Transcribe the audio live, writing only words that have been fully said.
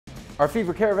Our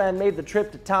Fever Caravan made the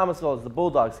trip to Thomasville as the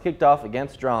Bulldogs kicked off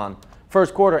against Draughn.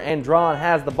 First quarter, and Draughn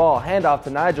has the ball. Handoff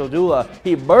to Nigel Dula.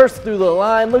 He bursts through the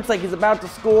line, looks like he's about to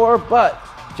score, but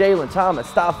Jalen Thomas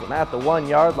stops him at the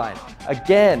 1-yard line.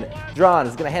 Again, Draughn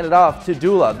is going to hand it off to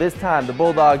Dula. This time, the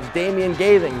Bulldogs' Damian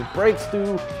Gathing breaks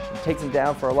through and takes him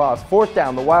down for a loss. Fourth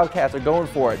down, the Wildcats are going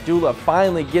for it. Dula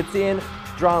finally gets in,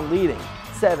 Draughn leading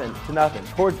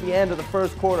 7-0. Towards the end of the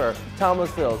first quarter,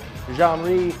 Thomasville's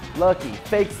Jean-Marie Lucky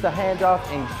fakes the handoff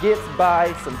and gets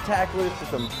by some tacklers for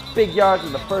some big yards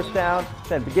in the first down.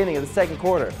 Then beginning of the second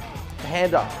quarter, the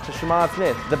handoff to Shimon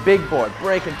Smith, the big boy,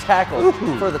 breaking tackles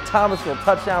for the Thomasville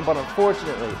touchdown, but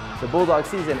unfortunately, the Bulldog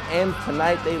season ends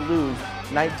tonight. They lose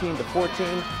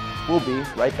 19-14. We'll be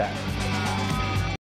right back.